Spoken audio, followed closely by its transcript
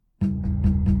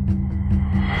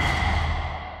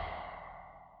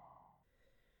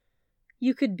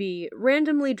You could be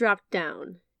randomly dropped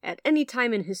down, at any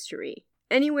time in history,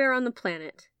 anywhere on the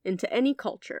planet, into any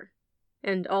culture,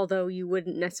 and although you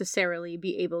wouldn't necessarily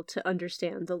be able to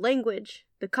understand the language,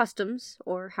 the customs,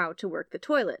 or how to work the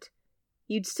toilet,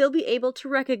 you'd still be able to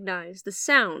recognize the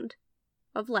sound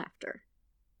of laughter.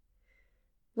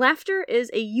 Laughter is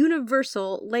a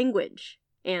universal language,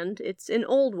 and it's an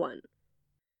old one.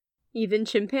 Even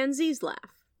chimpanzees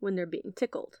laugh when they're being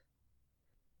tickled.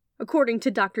 According to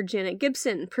Dr. Janet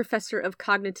Gibson, professor of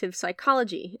cognitive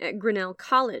psychology at Grinnell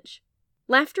College,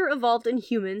 laughter evolved in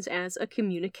humans as a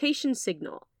communication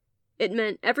signal. It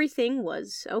meant everything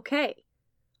was okay.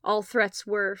 All threats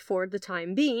were, for the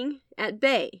time being, at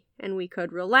bay, and we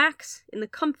could relax in the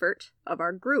comfort of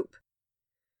our group.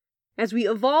 As we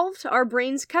evolved, our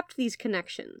brains kept these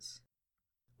connections.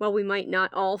 While we might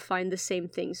not all find the same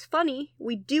things funny,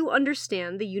 we do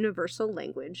understand the universal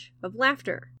language of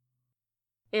laughter.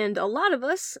 And a lot of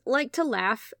us like to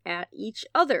laugh at each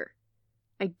other.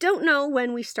 I don't know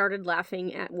when we started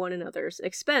laughing at one another's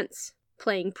expense,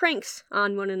 playing pranks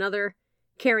on one another,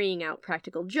 carrying out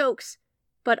practical jokes,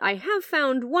 but I have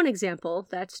found one example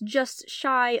that's just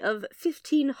shy of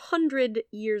 1,500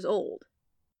 years old.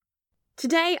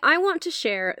 Today, I want to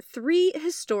share 3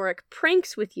 historic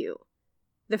pranks with you.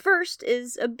 The first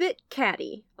is a bit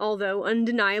catty, although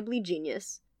undeniably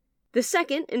genius. The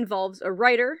second involves a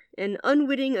writer, an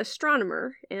unwitting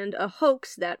astronomer, and a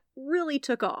hoax that really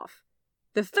took off.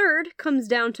 The third comes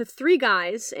down to 3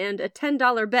 guys and a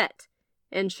 $10 bet,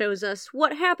 and shows us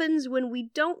what happens when we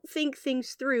don't think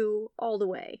things through all the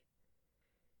way.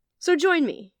 So join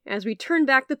me as we turn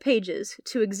back the pages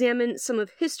to examine some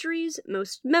of history's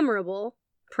most memorable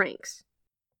pranks.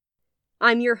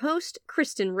 I'm your host,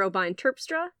 Kristen Robine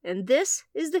Terpstra, and this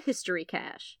is the History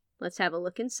Cache. Let's have a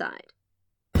look inside.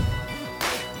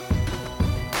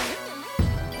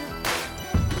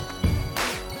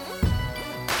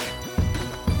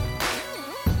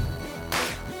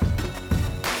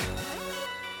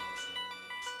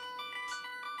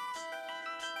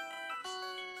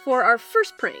 For our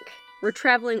first prank, we're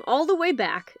traveling all the way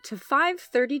back to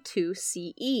 532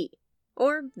 CE,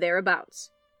 or thereabouts.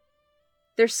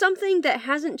 There's something that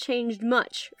hasn't changed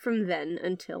much from then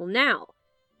until now,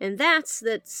 and that's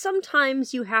that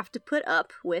sometimes you have to put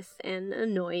up with an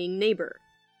annoying neighbor.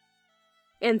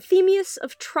 Anthemius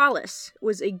of Tralles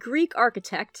was a Greek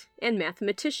architect and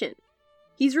mathematician.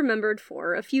 He's remembered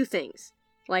for a few things,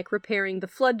 like repairing the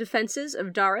flood defenses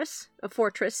of Daras, a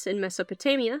fortress in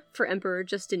Mesopotamia for Emperor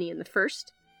Justinian I,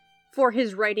 for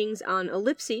his writings on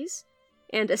ellipses,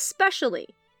 and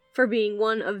especially for being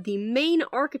one of the main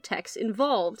architects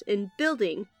involved in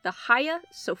building the Hagia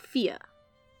Sophia.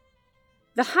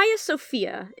 The Hagia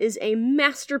Sophia is a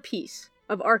masterpiece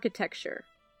of architecture.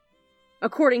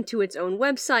 According to its own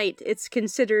website, it's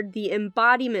considered the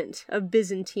embodiment of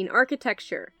Byzantine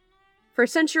architecture. For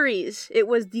centuries, it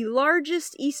was the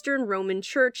largest Eastern Roman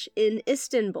church in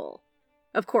Istanbul.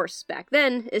 Of course, back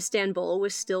then, Istanbul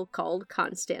was still called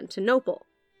Constantinople.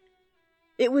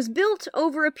 It was built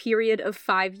over a period of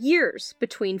 5 years,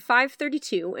 between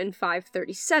 532 and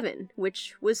 537,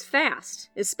 which was fast,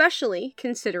 especially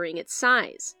considering its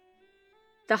size.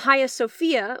 The Hagia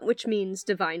Sophia, which means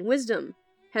divine wisdom,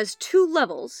 has 2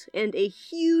 levels and a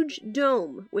huge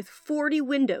dome with 40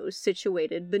 windows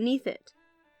situated beneath it.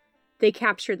 They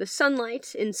capture the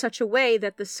sunlight in such a way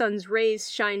that the sun's rays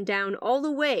shine down all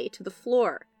the way to the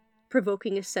floor,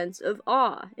 provoking a sense of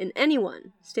awe in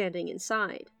anyone standing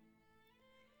inside.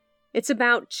 It's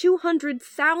about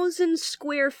 200,000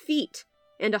 square feet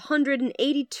and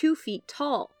 182 feet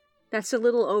tall. That's a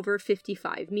little over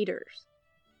 55 meters.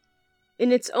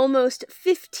 In its almost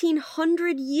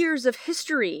 1,500 years of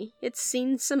history, it's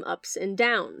seen some ups and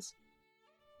downs.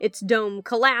 Its dome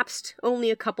collapsed only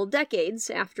a couple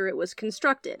decades after it was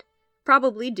constructed,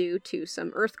 probably due to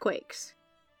some earthquakes.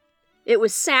 It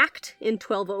was sacked in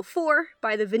 1204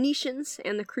 by the Venetians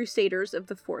and the Crusaders of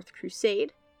the Fourth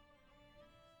Crusade.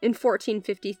 In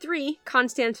 1453,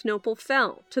 Constantinople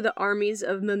fell to the armies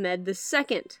of Mehmed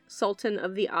II, Sultan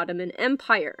of the Ottoman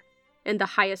Empire, and the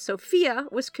Hagia Sophia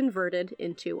was converted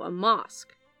into a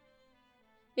mosque.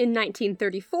 In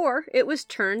 1934, it was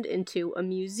turned into a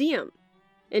museum.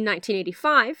 In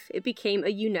 1985, it became a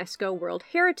UNESCO World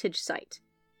Heritage Site.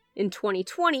 In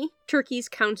 2020, Turkey's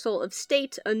Council of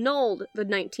State annulled the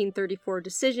 1934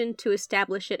 decision to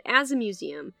establish it as a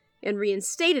museum and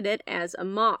reinstated it as a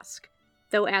mosque,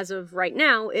 though as of right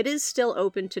now, it is still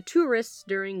open to tourists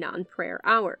during non-prayer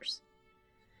hours.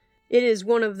 It is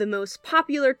one of the most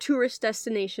popular tourist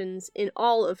destinations in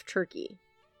all of Turkey.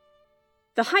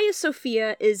 The Hagia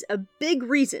Sophia is a big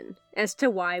reason as to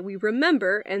why we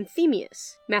remember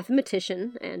Anthemius,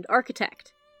 mathematician and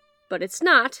architect. But it's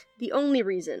not the only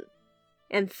reason.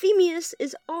 Anthemius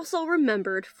is also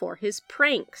remembered for his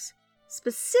pranks,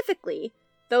 specifically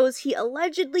those he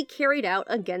allegedly carried out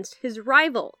against his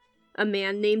rival, a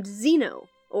man named Zeno,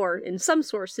 or in some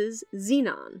sources,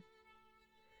 Zenon.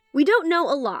 We don't know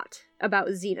a lot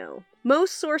about Zeno.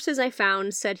 Most sources I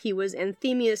found said he was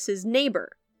Anthemius'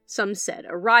 neighbor. Some said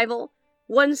a rival.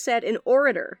 One said an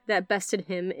orator that bested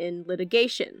him in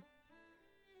litigation.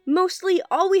 Mostly,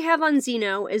 all we have on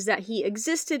Zeno is that he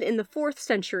existed in the 4th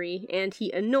century and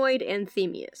he annoyed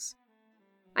Anthemius.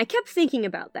 I kept thinking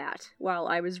about that while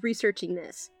I was researching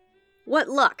this. What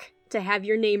luck to have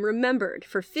your name remembered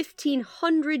for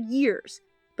 1,500 years,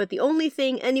 but the only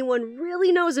thing anyone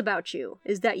really knows about you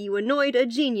is that you annoyed a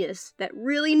genius that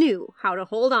really knew how to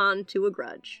hold on to a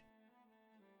grudge.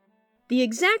 The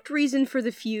exact reason for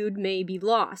the feud may be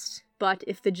lost, but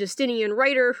if the Justinian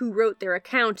writer who wrote their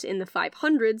account in the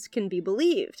 500s can be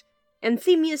believed,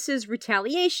 Anthemius'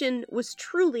 retaliation was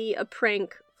truly a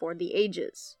prank for the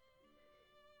ages.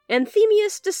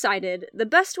 Anthemius decided the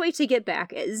best way to get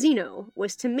back at Zeno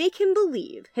was to make him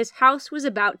believe his house was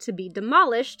about to be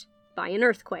demolished by an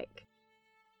earthquake.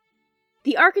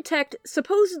 The architect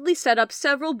supposedly set up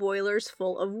several boilers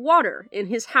full of water in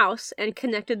his house and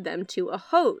connected them to a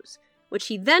hose, which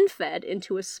he then fed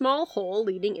into a small hole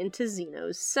leading into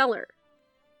Zeno's cellar.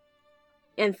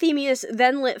 Anthemius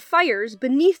then lit fires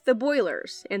beneath the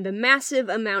boilers, and the massive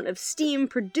amount of steam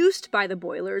produced by the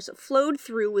boilers flowed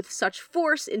through with such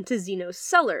force into Zeno's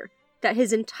cellar that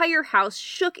his entire house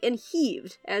shook and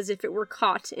heaved as if it were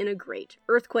caught in a great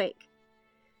earthquake.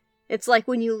 It's like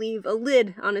when you leave a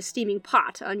lid on a steaming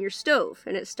pot on your stove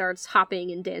and it starts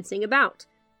hopping and dancing about,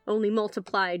 only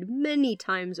multiplied many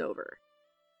times over.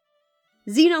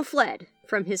 Zeno fled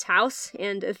from his house,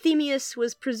 and Anthemius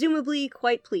was presumably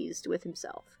quite pleased with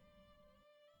himself.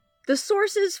 The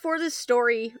sources for this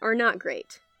story are not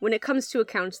great. When it comes to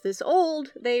accounts this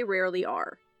old, they rarely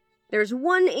are. There's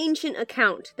one ancient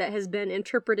account that has been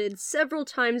interpreted several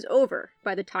times over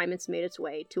by the time it's made its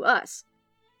way to us.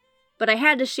 But I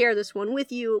had to share this one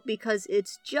with you because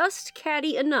it's just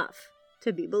catty enough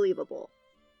to be believable.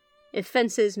 If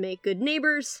fences make good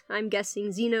neighbors, I'm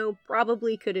guessing Zeno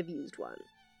probably could have used one.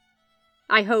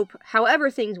 I hope,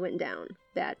 however things went down,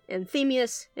 that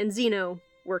Anthemius and Zeno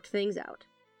worked things out.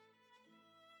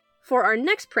 For our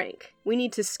next prank, we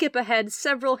need to skip ahead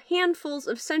several handfuls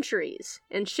of centuries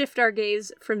and shift our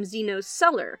gaze from Zeno's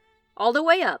cellar all the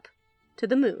way up to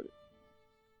the moon.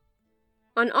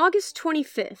 On August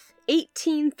 25th,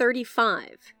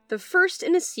 1835, the first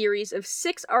in a series of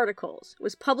 6 articles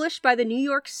was published by the New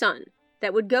York Sun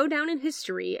that would go down in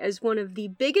history as one of the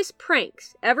biggest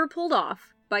pranks ever pulled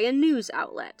off by a news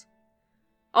outlet.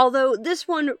 Although this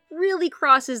one really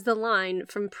crosses the line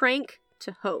from prank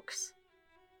to hoax.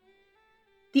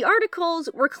 The articles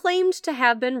were claimed to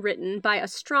have been written by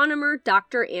astronomer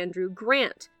Dr. Andrew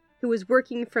Grant, who was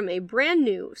working from a brand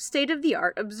new,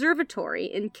 state-of-the-art observatory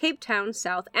in Cape Town,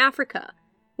 South Africa,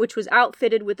 which was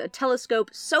outfitted with a telescope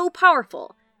so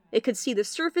powerful it could see the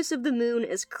surface of the moon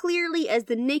as clearly as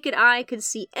the naked eye could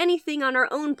see anything on our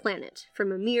own planet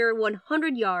from a mere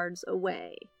 100 yards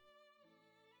away.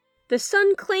 The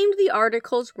Sun claimed the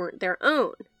articles weren't their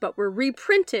own, but were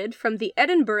reprinted from the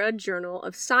Edinburgh Journal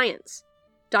of Science.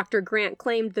 Dr. Grant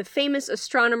claimed the famous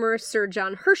astronomer Sir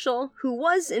John Herschel, who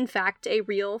was in fact a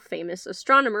real famous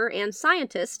astronomer and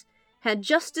scientist, had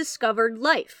just discovered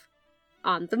life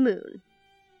on the moon.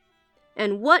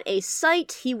 And what a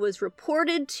sight he was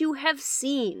reported to have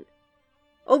seen!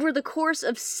 Over the course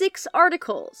of 6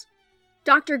 articles,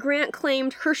 Dr. Grant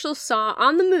claimed Herschel saw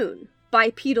on the moon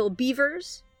bipedal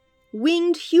beavers,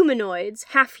 winged humanoids,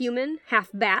 half human, half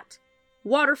bat,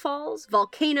 waterfalls,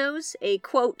 volcanoes, a,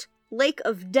 quote, lake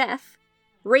of death,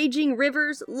 raging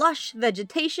rivers, lush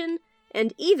vegetation,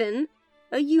 and even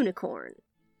a unicorn.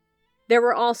 There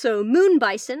were also moon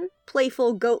bison,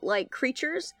 playful goat-like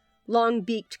creatures,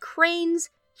 long-beaked cranes,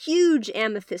 huge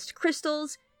amethyst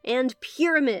crystals, and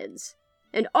pyramids,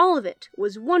 and all of it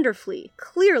was wonderfully,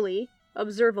 clearly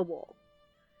observable.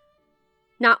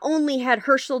 Not only had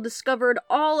Herschel discovered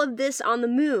all of this on the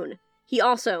moon, he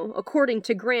also, according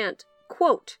to Grant,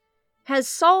 quote, has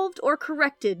solved or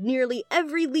corrected nearly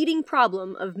every leading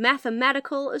problem of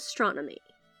mathematical astronomy,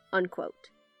 unquote.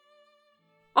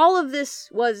 All of this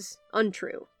was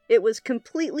untrue. It was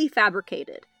completely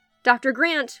fabricated. Dr.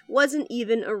 Grant wasn't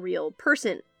even a real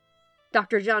person.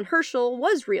 Dr. John Herschel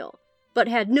was real, but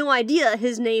had no idea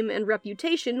his name and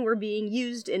reputation were being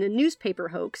used in a newspaper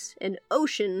hoax an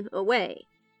ocean away.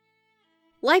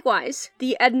 Likewise,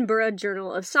 the Edinburgh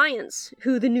Journal of Science,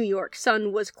 who the New York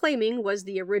Sun was claiming was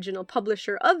the original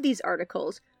publisher of these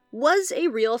articles, was a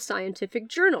real scientific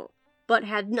journal, but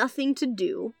had nothing to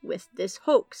do with this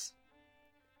hoax.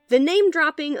 The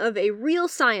name-dropping of a real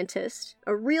scientist,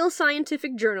 a real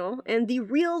scientific journal, and the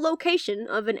real location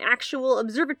of an actual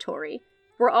observatory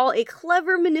were all a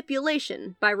clever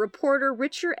manipulation by reporter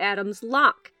Richard Adams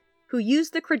Locke, who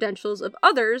used the credentials of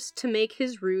others to make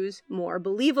his ruse more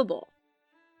believable.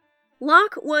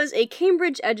 Locke was a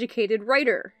Cambridge-educated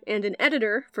writer and an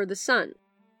editor for The Sun.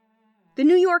 The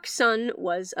New York Sun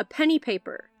was a penny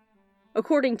paper.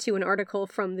 According to an article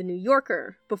from The New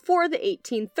Yorker, before the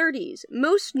 1830s,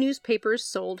 most newspapers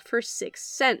sold for 6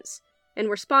 cents, and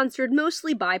were sponsored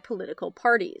mostly by political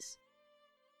parties.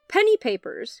 Penny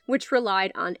papers, which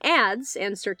relied on ads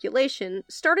and circulation,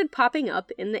 started popping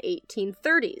up in the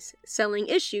 1830s, selling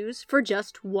issues for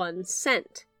just 1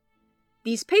 cent.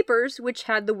 These papers, which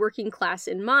had the working class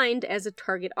in mind as a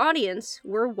target audience,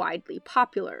 were widely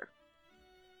popular.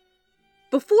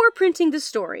 Before printing the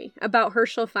story about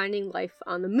Herschel finding life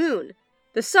on the moon,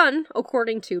 The Sun,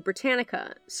 according to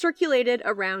Britannica, circulated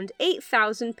around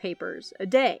 8,000 papers a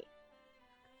day.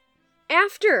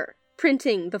 After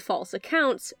printing the false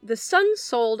accounts, The Sun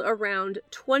sold around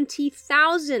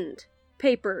 20,000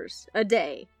 papers a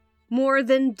day, more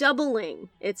than doubling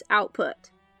its output.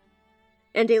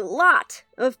 And a lot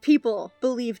of people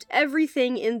believed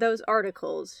everything in those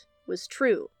articles was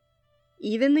true,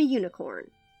 even the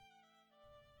unicorn.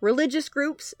 Religious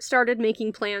groups started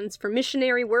making plans for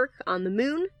missionary work on the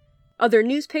moon. Other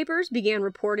newspapers began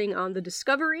reporting on the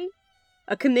discovery.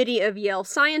 A committee of Yale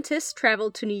scientists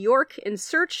traveled to New York in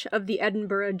search of the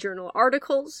Edinburgh Journal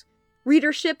articles.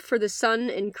 Readership for The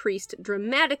Sun increased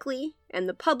dramatically, and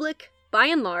the public, by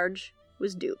and large,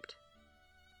 was duped.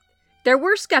 There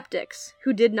were skeptics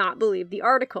who did not believe the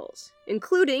articles,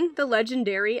 including the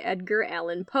legendary Edgar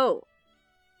Allan Poe.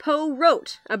 Poe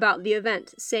wrote about the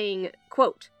event, saying,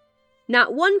 quote,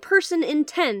 "Not 1 person in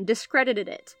 10 discredited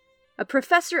it. A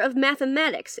professor of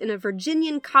mathematics in a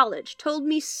Virginian college told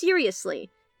me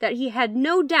seriously that he had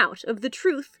no doubt of the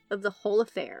truth of the whole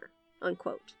affair."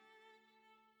 Unquote.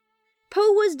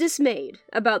 Poe was dismayed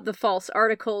about the false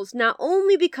articles not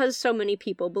only because so many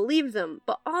people believed them,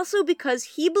 but also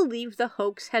because he believed the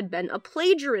hoax had been a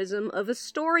plagiarism of a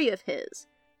story of his,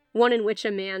 one in which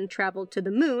a man traveled to the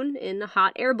moon in a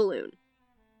hot air balloon.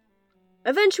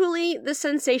 Eventually, the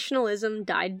sensationalism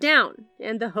died down,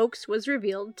 and the hoax was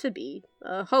revealed to be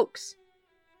a hoax.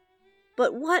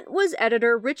 But what was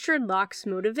editor Richard Locke's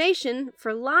motivation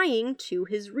for lying to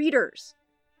his readers?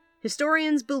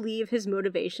 Historians believe his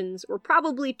motivations were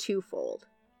probably twofold.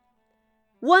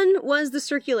 One was the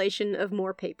circulation of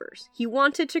more papers. He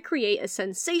wanted to create a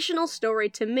sensational story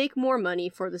to make more money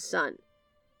for The Sun.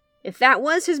 If that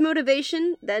was his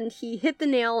motivation, then he hit the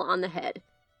nail on the head.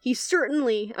 He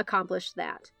certainly accomplished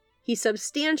that. He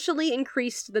substantially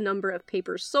increased the number of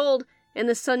papers sold, and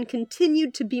The Sun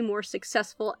continued to be more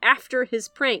successful after his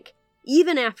prank,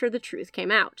 even after the truth came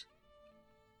out.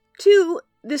 2,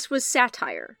 this was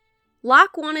satire.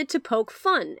 Locke wanted to poke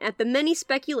fun at the many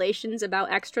speculations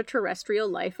about extraterrestrial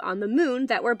life on the moon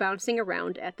that were bouncing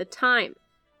around at the time.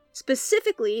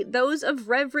 Specifically, those of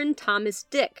Reverend Thomas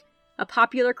Dick, a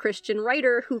popular Christian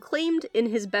writer who claimed in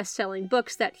his best-selling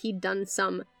books that he'd done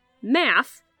some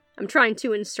math, I'm trying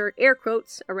to insert air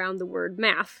quotes around the word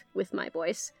math with my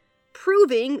voice,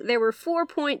 proving there were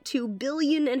 4.2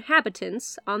 billion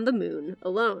inhabitants on the moon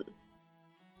alone.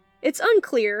 It's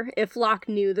unclear if Locke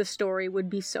knew the story would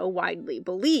be so widely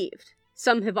believed.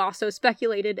 Some have also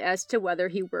speculated as to whether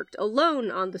he worked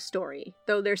alone on the story,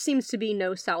 though there seems to be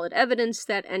no solid evidence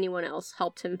that anyone else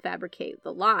helped him fabricate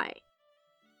the lie.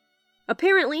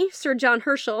 Apparently, Sir John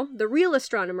Herschel, the real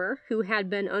astronomer who had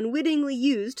been unwittingly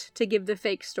used to give the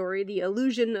fake story the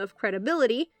illusion of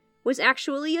credibility, was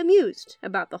actually amused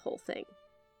about the whole thing.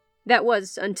 That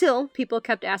was until people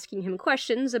kept asking him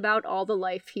questions about all the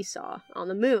life he saw on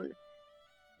the moon.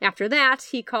 After that,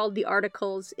 he called the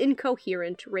articles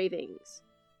incoherent ravings.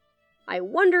 I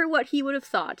wonder what he would have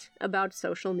thought about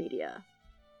social media.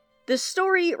 This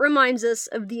story reminds us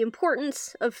of the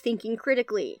importance of thinking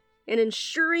critically and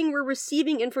ensuring we're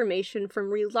receiving information from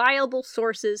reliable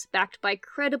sources backed by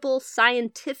credible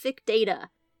scientific data,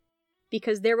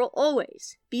 because there will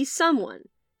always be someone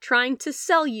trying to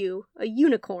sell you a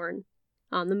unicorn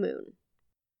on the moon.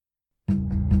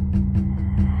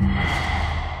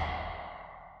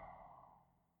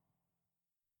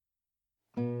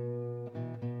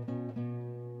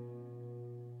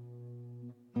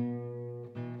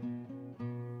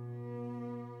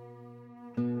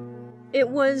 It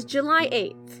was July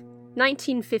 8th,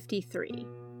 1953.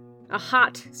 A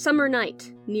hot summer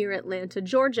night near Atlanta,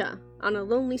 Georgia, on a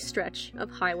lonely stretch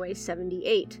of Highway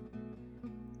 78.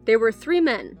 There were 3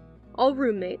 men, all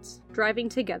roommates, driving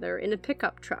together in a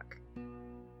pickup truck.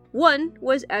 One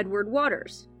was Edward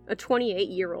Waters, a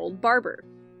 28-year-old barber,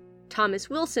 Thomas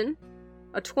Wilson,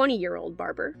 a 20-year-old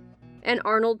barber, and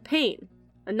Arnold Payne,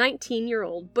 a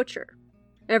 19-year-old butcher.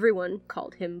 Everyone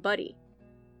called him Buddy.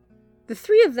 The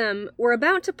 3 of them were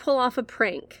about to pull off a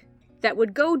prank that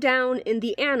would go down in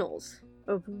the annals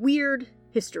of weird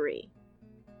history.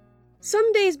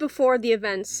 Some days before the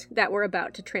events that were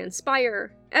about to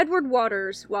transpire, Edward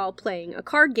Waters, while playing a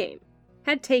card game,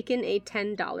 had taken a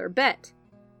 $10 bet.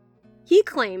 He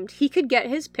claimed he could get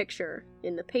his picture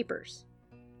in the papers.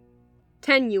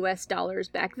 $10 US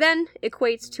back then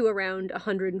equates to around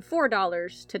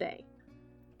 $104 today.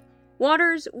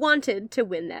 Waters wanted to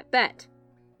win that bet,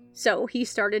 so he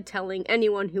started telling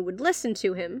anyone who would listen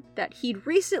to him that he'd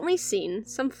recently seen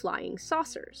some flying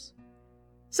saucers.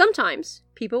 Sometimes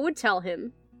people would tell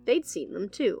him they'd seen them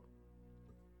too.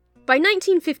 By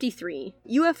 1953,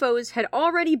 UFOs had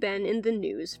already been in the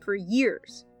news for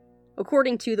years.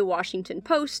 According to the Washington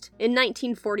Post, in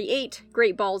 1948,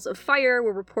 great balls of fire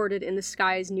were reported in the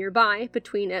skies nearby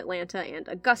between Atlanta and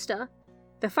Augusta.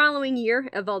 The following year,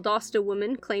 a Valdosta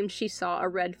woman claimed she saw a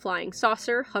red flying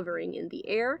saucer hovering in the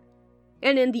air.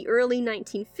 And in the early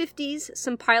 1950s,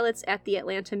 some pilots at the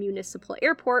Atlanta Municipal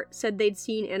Airport said they'd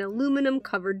seen an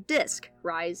aluminum-covered disc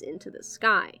rise into the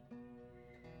sky.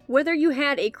 Whether you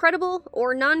had a credible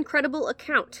or non-credible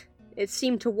account, it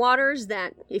seemed to Waters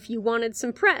that if you wanted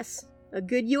some press, a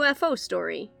good UFO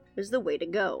story was the way to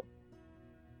go.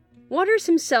 Waters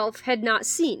himself had not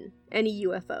seen any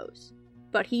UFOs,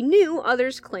 but he knew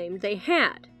others claimed they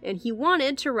had, and he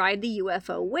wanted to ride the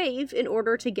UFO wave in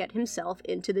order to get himself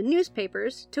into the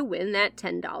newspapers to win that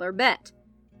 $10 bet.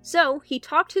 So he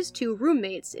talked his 2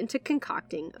 roommates into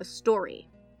concocting a story.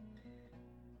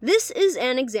 This is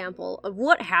an example of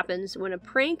what happens when a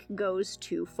prank goes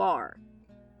too far.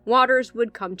 Waters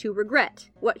would come to regret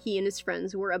what he and his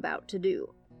friends were about to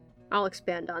do. I'll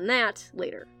expand on that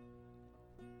later.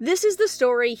 This is the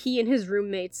story he and his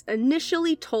roommates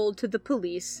initially told to the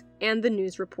police and the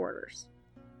news reporters.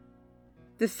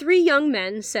 The 3 young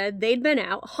men said they'd been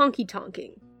out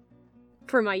honky-tonking.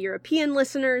 For my European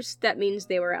listeners, that means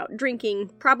they were out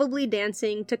drinking, probably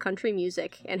dancing to country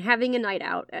music, and having a night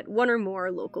out at one or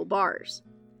more local bars.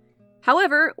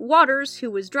 However, Waters, who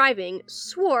was driving,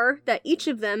 swore that each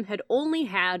of them had only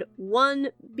had 1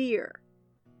 beer.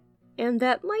 And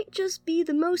that might just be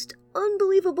the most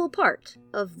unbelievable part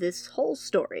of this whole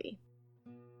story.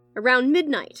 Around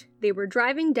midnight, they were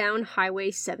driving down Highway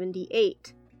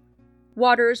 78.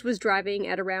 Waters was driving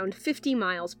at around 50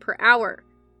 miles per hour.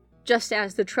 Just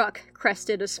as the truck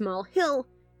crested a small hill,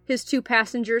 his 2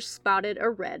 passengers spotted a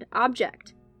red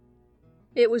object.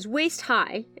 It was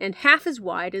waist-high and half as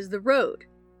wide as the road.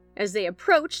 As they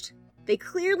approached, they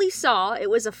clearly saw it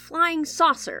was a flying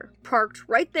saucer parked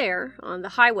right there on the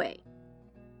highway.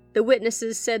 The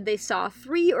witnesses said they saw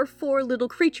 3 or 4 little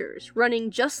creatures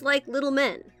running just like little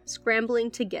men,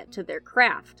 scrambling to get to their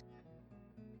craft.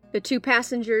 The 2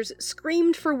 passengers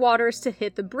screamed for Waters to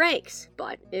hit the brakes,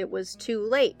 but it was too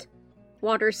late.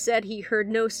 Waters said he heard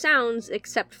no sounds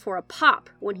except for a pop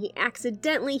when he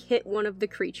accidentally hit one of the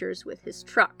creatures with his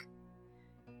truck.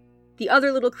 The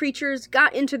other little creatures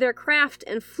got into their craft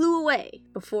and flew away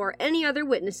before any other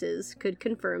witnesses could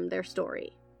confirm their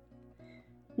story.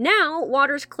 Now,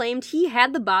 Waters claimed he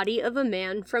had the body of a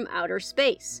man from outer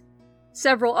space.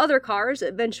 Several other cars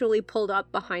eventually pulled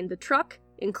up behind the truck,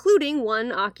 including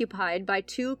one occupied by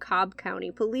 2 Cobb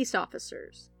County police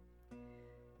officers.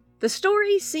 The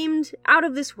story seemed out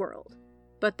of this world,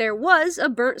 but there was a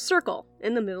burnt circle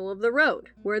in the middle of the road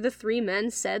where the 3 men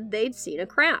said they'd seen a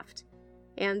craft,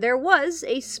 and there was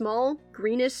a small,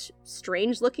 greenish,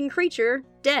 strange-looking creature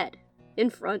dead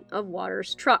in front of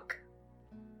Waters' truck.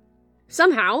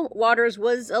 Somehow, Waters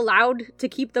was allowed to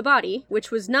keep the body,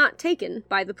 which was not taken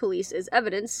by the police as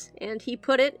evidence, and he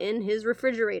put it in his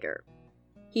refrigerator.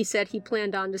 He said he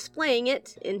planned on displaying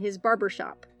it in his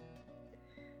barbershop.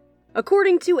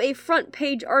 According to a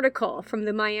front-page article from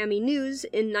the Miami News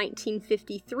in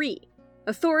 1953,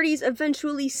 authorities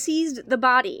eventually seized the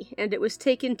body, and it was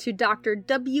taken to Dr.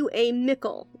 W.A.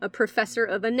 Mickle, a professor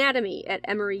of anatomy at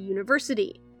Emory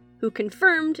University, who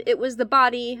confirmed it was the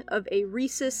body of a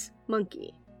rhesus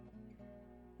monkey.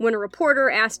 When a reporter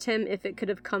asked him if it could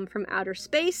have come from outer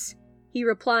space, he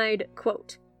replied,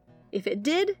 quote, "If it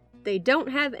did, they don't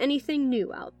have anything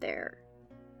new out there."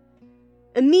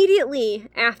 Immediately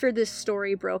after this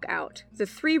story broke out, the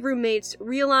 3 roommates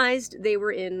realized they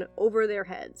were in over their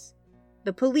heads.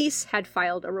 The police had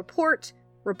filed a report,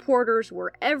 reporters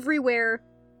were everywhere.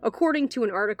 According to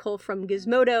an article from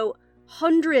Gizmodo,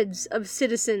 hundreds of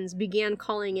citizens began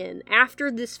calling in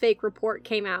after this fake report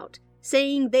came out,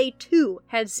 saying they too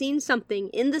had seen something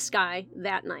in the sky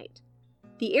that night.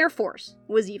 The Air Force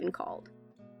was even called.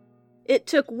 It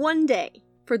took one day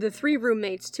for the three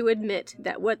roommates to admit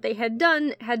that what they had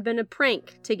done had been a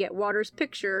prank to get Waters'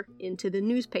 picture into the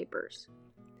newspapers.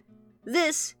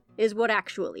 This is what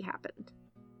actually happened.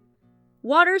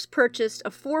 Waters purchased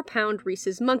a 4-pound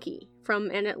Rhesus monkey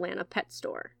from an Atlanta pet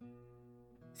store.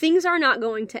 Things are not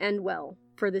going to end well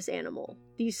for this animal.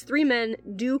 These three men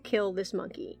do kill this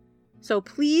monkey. So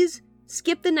please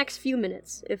skip the next few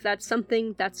minutes if that's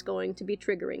something that's going to be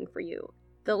triggering for you.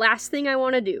 The last thing I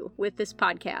want to do with this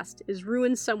podcast is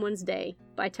ruin someone's day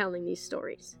by telling these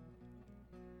stories.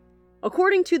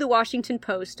 According to the Washington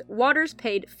Post, Waters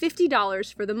paid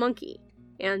 $50 for the monkey,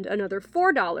 and another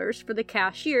 $4 for the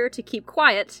cashier to keep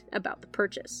quiet about the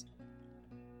purchase.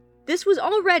 This was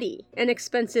already an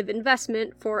expensive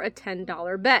investment for a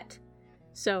 $10 bet.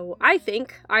 So I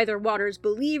think either Waters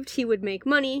believed he would make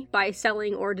money by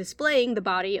selling or displaying the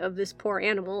body of this poor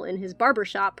animal in his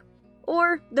barbershop,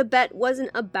 or the bet wasn't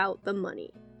about the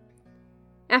money.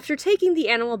 After taking the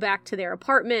animal back to their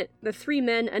apartment, the three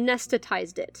men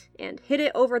anesthetized it and hit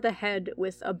it over the head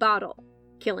with a bottle,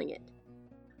 killing it.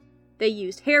 They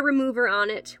used hair remover on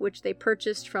it, which they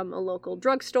purchased from a local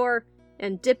drugstore,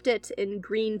 and dipped it in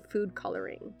green food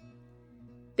coloring.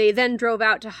 They then drove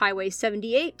out to Highway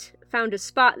 78, found a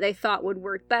spot they thought would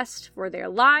work best for their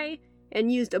lie,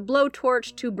 and used a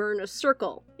blowtorch to burn a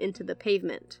circle into the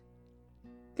pavement.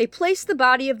 They placed the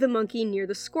body of the monkey near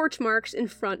the scorch marks in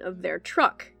front of their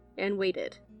truck, and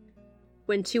waited.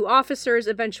 When two officers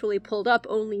eventually pulled up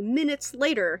only minutes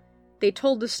later, they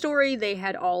told the story they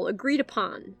had all agreed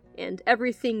upon, and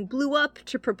everything blew up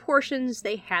to proportions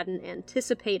they hadn't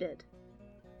anticipated.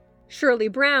 Shirley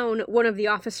Brown, one of the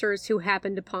officers who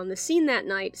happened upon the scene that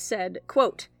night, said,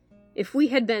 quote, "If we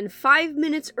had been 5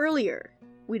 minutes earlier,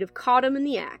 we'd have caught him in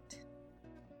the act."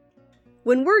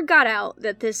 When word got out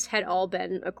that this had all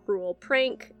been a cruel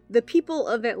prank, the people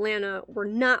of Atlanta were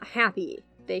not happy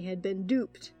they had been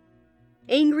duped.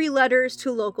 Angry letters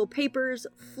to local papers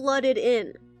flooded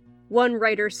in. One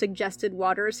writer suggested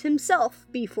Waters himself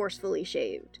be forcefully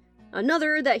shaved,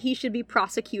 another that he should be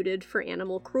prosecuted for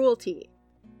animal cruelty.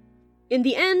 In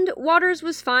the end, Waters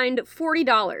was fined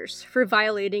 $40 for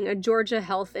violating a Georgia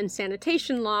health and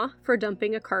sanitation law for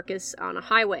dumping a carcass on a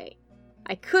highway.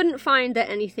 I couldn't find that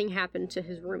anything happened to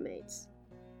his roommates.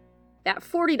 That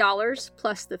 $40,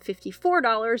 plus the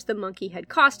 $54 the monkey had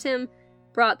cost him,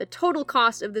 brought the total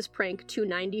cost of this prank to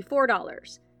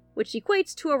 $94, which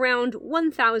equates to around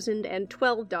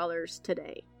 $1,012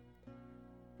 today.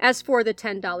 As for the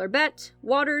 $10 bet,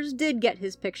 Waters did get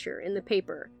his picture in the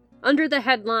paper, under the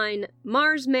headline,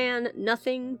 "Mars Man,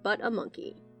 Nothing But a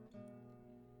Monkey."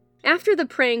 After the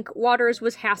prank, Waters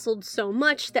was hassled so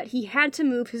much that he had to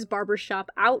move his barbershop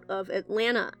out of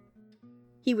Atlanta.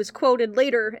 He was quoted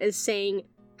later as saying,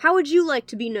 "How would you like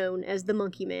to be known as the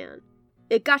Monkey Man?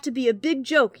 It got to be a big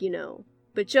joke, you know,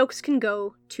 but jokes can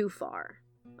go too far."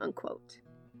 Unquote.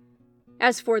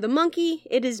 As for the monkey,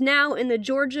 it is now in the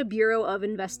Georgia Bureau of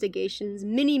Investigation's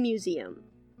mini museum.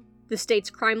 The state's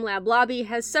crime lab lobby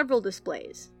has several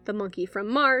displays. The monkey from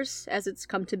Mars, as it's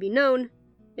come to be known,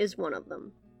 is one of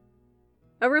them.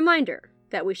 A reminder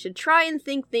that we should try and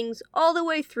think things all the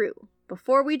way through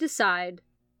before we decide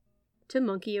to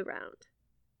monkey around.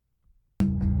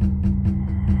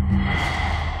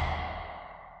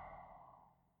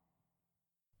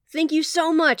 Thank you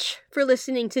so much for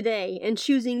listening today and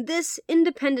choosing this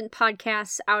independent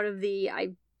podcast out of the,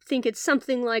 I think it's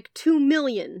something like 2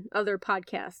 million other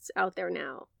podcasts out there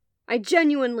now. I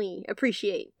genuinely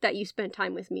appreciate that you spent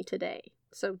time with me today.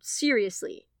 So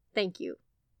seriously, thank you.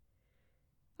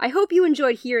 I hope you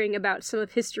enjoyed hearing about some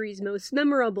of history's most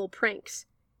memorable pranks,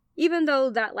 even though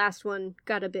that last one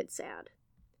got a bit sad.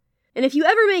 And if you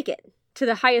ever make it to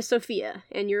the Hagia Sophia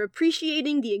and you're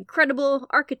appreciating the incredible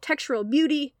architectural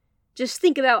beauty, just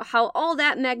think about how all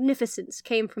that magnificence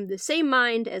came from the same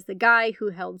mind as the guy who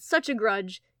held such a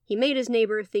grudge he made his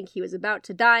neighbor think he was about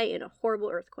to die in a horrible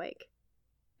earthquake.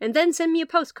 And then send me a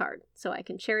postcard so I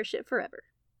can cherish it forever.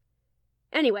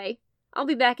 Anyway, I'll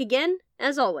be back again,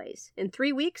 as always, in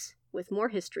 3 weeks with more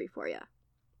history for you.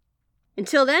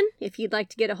 Until then, if you'd like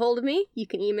to get a hold of me, you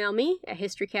can email me at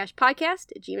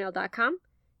historycashpodcast@gmail.com.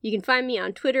 You can find me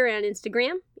on Twitter and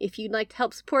Instagram. If you'd like to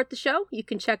help support the show, you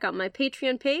can check out my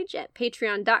Patreon page at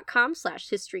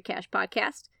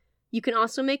patreon.com/historycashpodcast. You can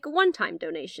also make a one-time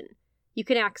donation. You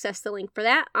can access the link for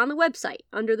that on the website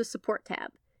under the support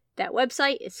tab. That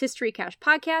website is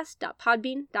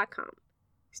historycashpodcast.podbean.com.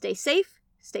 Stay safe,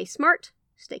 stay smart,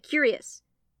 stay curious,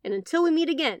 and until we meet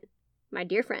again, my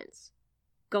dear friends,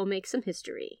 go make some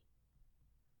history.